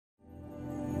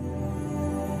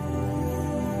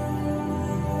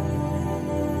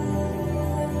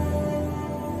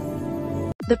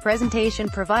The presentation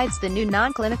provides the new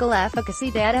non-clinical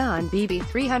efficacy data on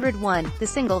BB301, the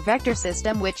single vector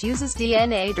system which uses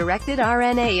DNA-directed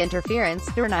RNA interference,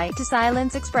 ddRNAi, to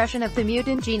silence expression of the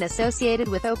mutant gene associated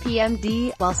with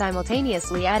OPMD, while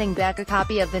simultaneously adding back a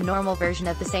copy of the normal version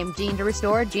of the same gene to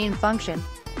restore gene function.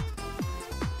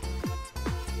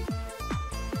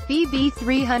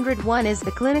 BB301 is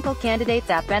the clinical candidate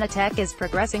that Benitec is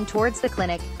progressing towards the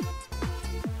clinic.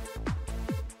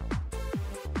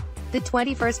 The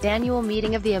 21st annual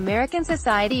meeting of the American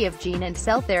Society of Gene and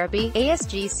Cell Therapy,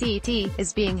 ASGCT,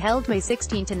 is being held May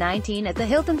 16 to 19 at the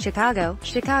Hilton Chicago,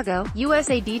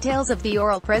 USA. Details of the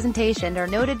oral presentation are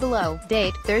noted below.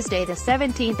 Date, Thursday the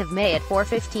 17th of May at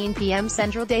 4:15 p.m.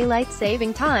 Central Daylight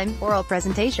Saving Time. Oral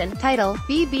presentation. Title,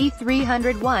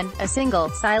 BB301, a single,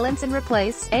 silence and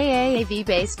replace,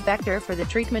 AAV-based vector for the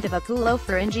treatment of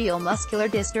oculopharyngeal muscular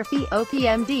dystrophy,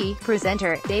 OPMD.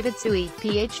 Presenter, David Tsui,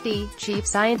 Ph.D., Chief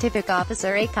Scientific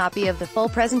Officer. A copy of the full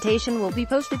presentation will be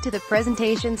posted to the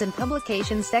Presentations and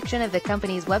Publications section of the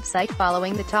company's website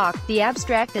following the talk. The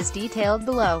abstract is detailed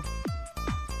below.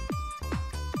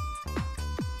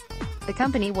 The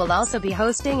company will also be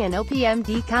hosting an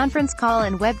OPMD conference call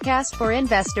and webcast for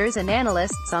investors and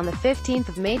analysts on the 15th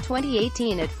of May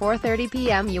 2018 at 4:30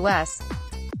 p.m. U.S.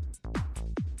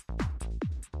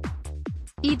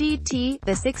 EDT,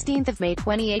 the 16th of May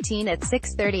 2018 at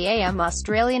 6:30 a.m.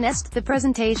 Australian Est. The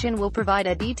presentation will provide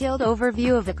a detailed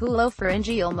overview of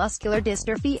oculopharyngeal muscular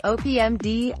dystrophy,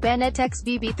 OPMD, Benitec's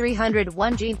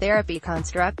BB301 gene therapy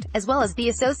construct, as well as the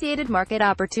associated market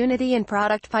opportunity and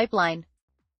product pipeline.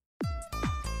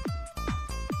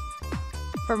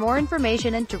 For more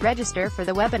information and to register for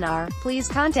the webinar, please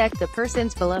contact the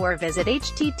persons below or visit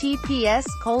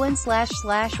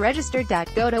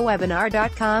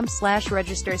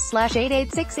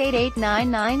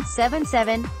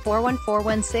https://register.gotowebinar.com/register/886889977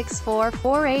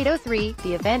 41416444803.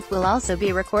 The event will also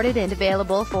be recorded and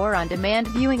available for on-demand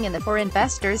viewing in the For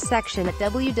Investors section at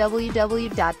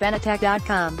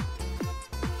www.benitec.com.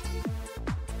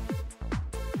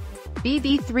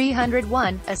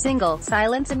 BB301, a single,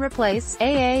 silence and replace,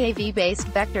 AAV-based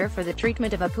vector for the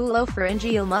treatment of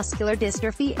oculopharyngeal muscular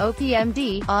dystrophy,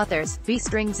 OPMD. Authors, B.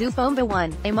 String Zufomba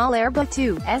 1, Amal Erba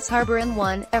 2, S. Harbaran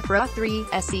 1, Efra 3,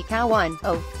 S. Cow 1,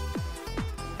 O.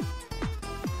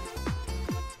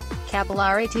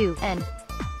 Capillari 2, N.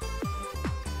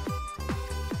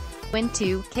 Win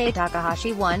 2, K.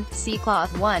 Takahashi 1, C.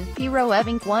 Cloth 1, P.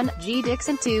 Roevink 1, G.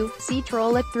 Dixon 2, C.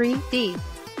 Trollet 3, D.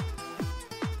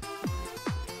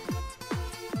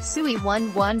 Sui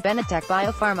 1 Benitec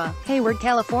Biopharma, Hayward,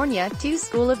 California, 2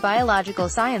 School of Biological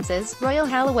Sciences, Royal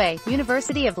Holloway,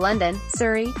 University of London,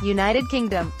 Surrey, United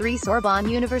Kingdom, 3 Sorbonne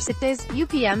Universités,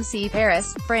 UPMC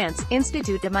Paris, France,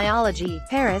 Institut de Myologie,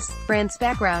 Paris, France.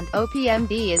 Background,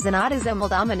 OPMD is an autosomal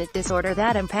dominant disorder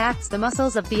that impacts the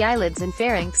muscles of the eyelids and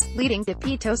pharynx, leading to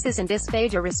ptosis and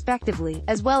dysphagia respectively,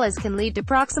 as well as can lead to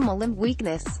proximal limb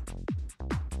weakness.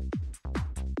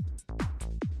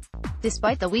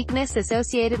 Despite the weakness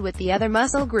associated with the other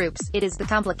muscle groups, it is the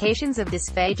complications of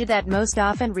dysphagia that most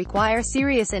often require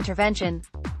serious intervention.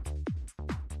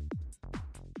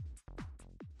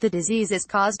 The disease is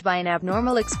caused by an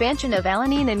abnormal expansion of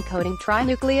alanine-encoding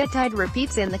trinucleotide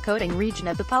repeats in the coding region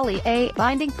of the poly-A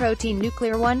binding protein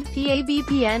nuclear 1,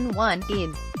 PABPN1,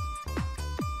 in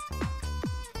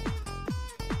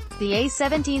the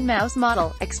A17 mouse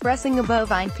model, expressing a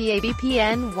bovine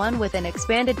PABPN1 with an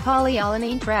expanded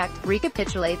polyalanine tract,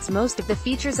 recapitulates most of the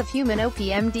features of human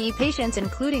OPMD patients,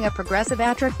 including a progressive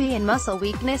atrophy and muscle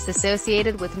weakness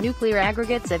associated with nuclear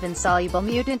aggregates of insoluble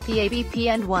mutant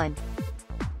PABPN1.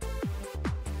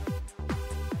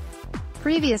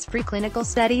 Previous preclinical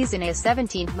studies in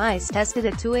A17 mice tested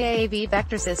a 2-AAV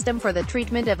vector system for the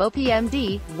treatment of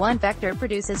OPMD. One vector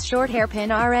produces short hairpin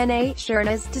RNA,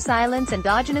 shRNAs, to silence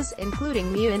endogenous,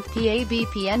 including mutant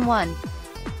PABPN1.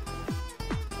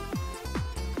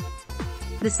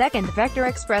 The second vector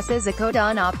expresses a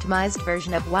codon-optimized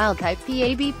version of wild-type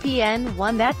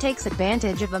PABPN1 that takes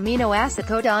advantage of amino acid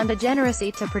codon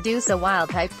degeneracy to produce a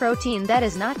wild-type protein that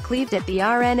is not cleaved at the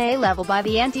RNA level by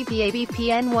the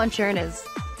anti-PABPN1 shRNAs.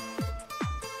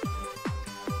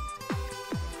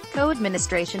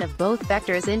 Co-administration of both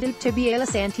vectors into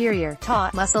tibialis anterior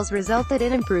muscles resulted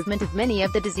in improvement of many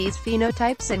of the disease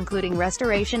phenotypes, including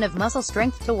restoration of muscle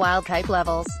strength to wild-type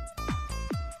levels.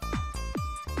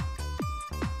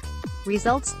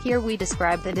 Results. Here we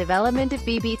describe the development of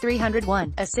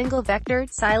BB301, a single-vector,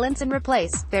 silence and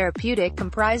replace, therapeutic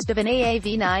comprised of an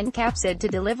AAV9 capsid to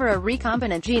deliver a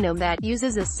recombinant genome that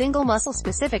uses a single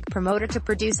muscle-specific promoter to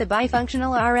produce a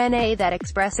bifunctional RNA that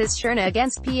expresses siRNA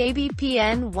against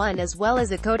PABPN1 as well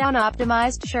as a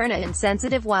codon-optimized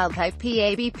siRNA-insensitive wild-type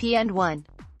PABPN1.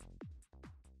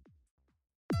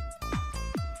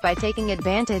 By taking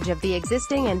advantage of the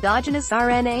existing endogenous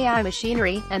RNAi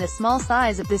machinery, and a small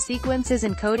size of the sequences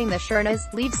encoding the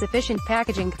siRNAs, leave sufficient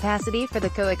packaging capacity for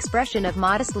the co-expression of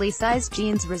modestly sized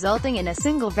genes resulting in a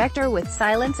single vector with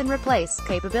silence and replace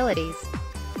capabilities.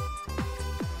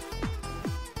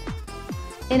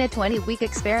 In a 20-week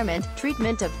experiment,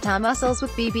 treatment of TA muscles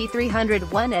with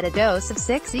BB301 at a dose of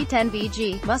 6E10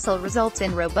 vg muscle results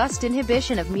in robust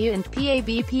inhibition of mutant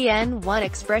PABPN1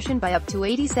 expression by up to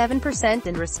 87%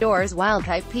 and restores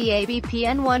wild-type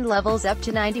PABPN1 levels up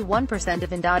to 91%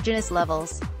 of endogenous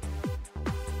levels.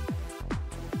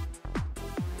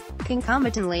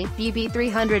 Concomitantly,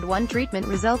 BB301 treatment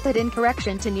resulted in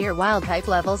correction to near wild-type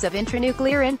levels of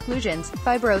intranuclear inclusions,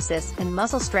 fibrosis, and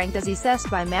muscle strength as assessed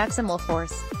by maximal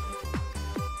force.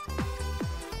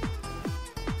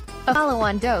 A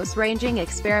follow-on dose-ranging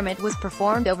experiment was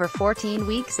performed over 14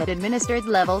 weeks at administered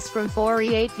levels from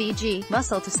 4E8 vg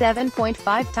muscle to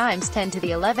 7.5 times 10 to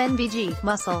the 11 vg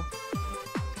muscle.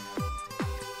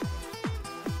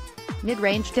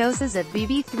 Mid-range doses of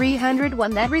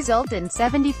BB301 that result in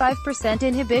 75%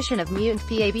 inhibition of mutant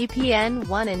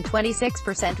PABPN1 and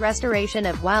 26% restoration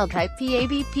of wild-type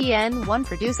PABPN1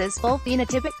 produces full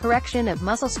phenotypic correction of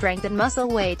muscle strength and muscle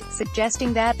weight,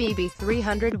 suggesting that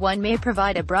BB301 may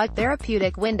provide a broad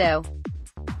therapeutic window.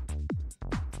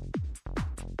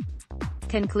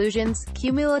 Conclusions.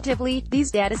 Cumulatively, these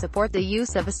data support the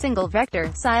use of a single vector,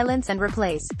 silence and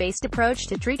replace, based approach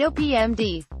to treat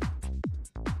OPMD.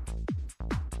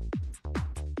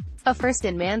 A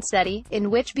first-in-man study,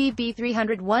 in which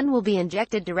BB301 will be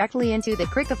injected directly into the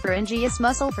cricopharyngeus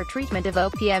muscle for treatment of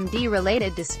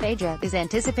OPMD-related dysphagia, is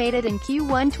anticipated in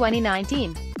Q1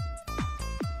 2019.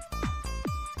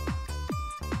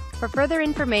 For further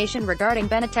information regarding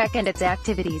Benitec and its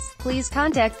activities, please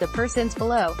contact the persons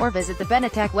below, or visit the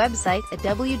Benitec website at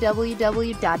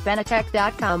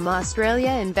www.benitec.com.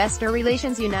 Australia Investor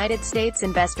Relations, United States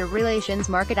Investor Relations,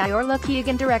 Market Orla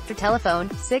Keegan, Director, telephone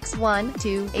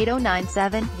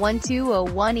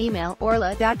 612-8097-1201, email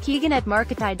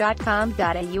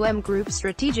orla.keegan@marketai.com.au. Group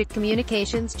Strategic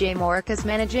Communications, J. Moricas,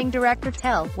 Managing Director,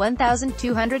 tel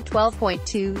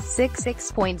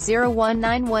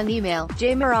 120012.266.0191, email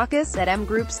jmaracas@mgroups.com.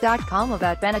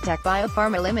 About Benitec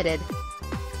Biopharma Limited.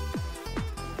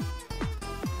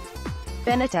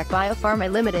 Benitec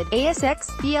Biopharma Limited, ASX,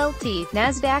 BLT,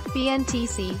 NASDAQ,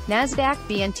 BNTC, NASDAQ,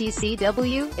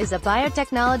 BNTCW, is a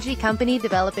biotechnology company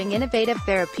developing innovative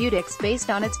therapeutics based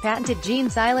on its patented gene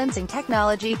silencing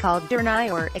technology called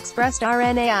ddRNAi or expressed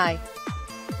RNAi.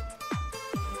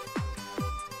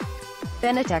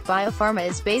 Benitec Biopharma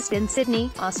is based in Sydney,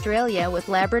 Australia with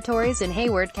laboratories in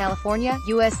Hayward, California,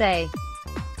 USA.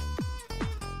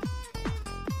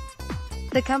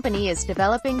 The company is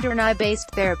developing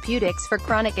ddRNAi-based therapeutics for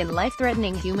chronic and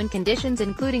life-threatening human conditions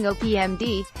including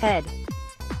OPMD, HED.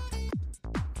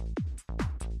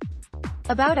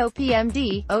 About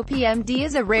OPMD. OPMD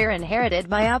is a rare inherited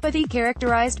myopathy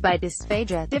characterized by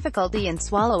dysphagia, difficulty in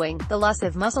swallowing, the loss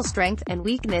of muscle strength, and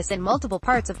weakness in multiple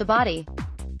parts of the body.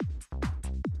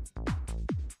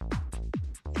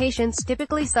 Patients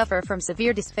typically suffer from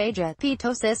severe dysphagia,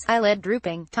 ptosis, eyelid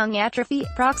drooping, tongue atrophy,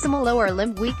 proximal lower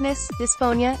limb weakness,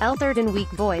 dysphonia, altered and weak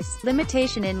voice,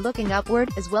 limitation in looking upward,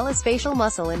 as well as facial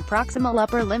muscle and proximal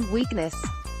upper limb weakness.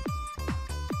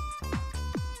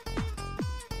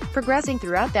 Progressing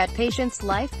throughout that patient's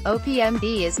life,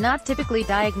 OPMD is not typically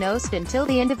diagnosed until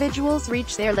the individuals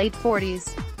reach their late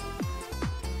 40s.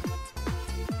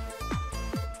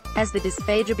 As the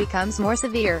dysphagia becomes more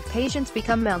severe, patients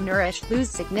become malnourished, lose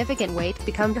significant weight,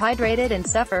 become dehydrated and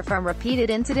suffer from repeated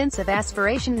incidents of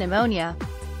aspiration pneumonia.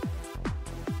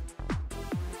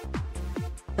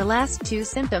 The last two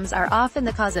symptoms are often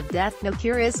the cause of death. No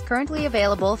cure is currently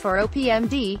available for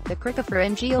OPMD. The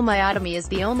cricopharyngeal myotomy is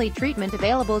the only treatment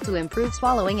available to improve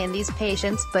swallowing in these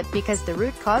patients, but because the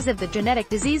root cause of the genetic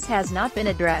disease has not been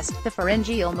addressed, the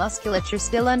pharyngeal musculature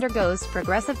still undergoes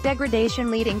progressive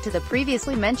degradation leading to the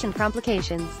previously mentioned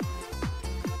complications.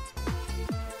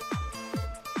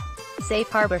 Safe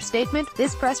Harbor Statement.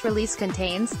 This press release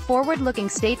contains forward-looking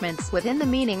statements within the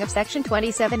meaning of Section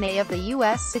 27A of the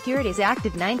U.S. Securities Act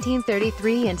of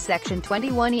 1933 and Section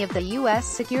 21E of the U.S.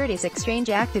 Securities Exchange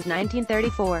Act of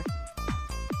 1934.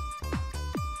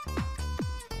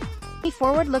 Any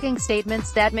forward-looking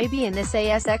statements that may be in this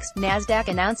ASX-NASDAQ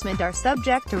announcement are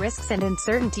subject to risks and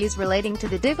uncertainties relating to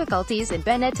the difficulties in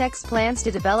Benitec's plans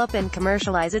to develop and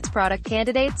commercialize its product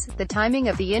candidates, the timing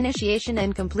of the initiation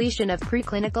and completion of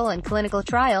preclinical and clinical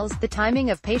trials, the timing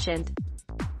of patient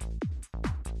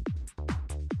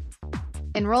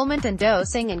enrollment and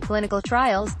dosing in clinical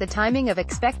trials, the timing of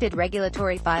expected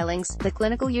regulatory filings, the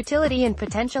clinical utility and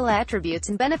potential attributes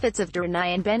and benefits of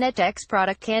ddRNAi and Benitec's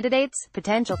product candidates,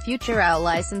 potential future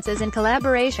out-licenses and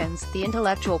collaborations, the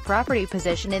intellectual property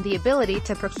position and the ability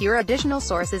to procure additional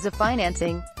sources of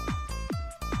financing.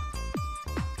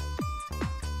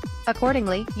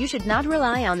 Accordingly, you should not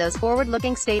rely on those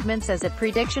forward-looking statements as a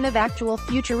prediction of actual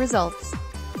future results.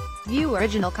 View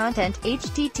original content,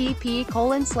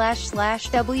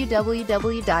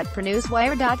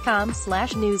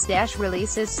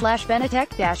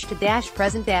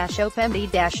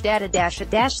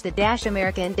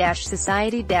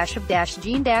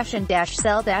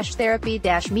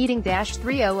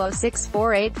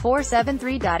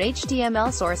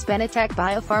 source Benitec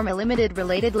Biopharma Limited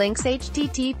related links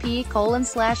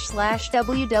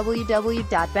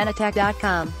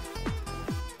http://www.benitec.com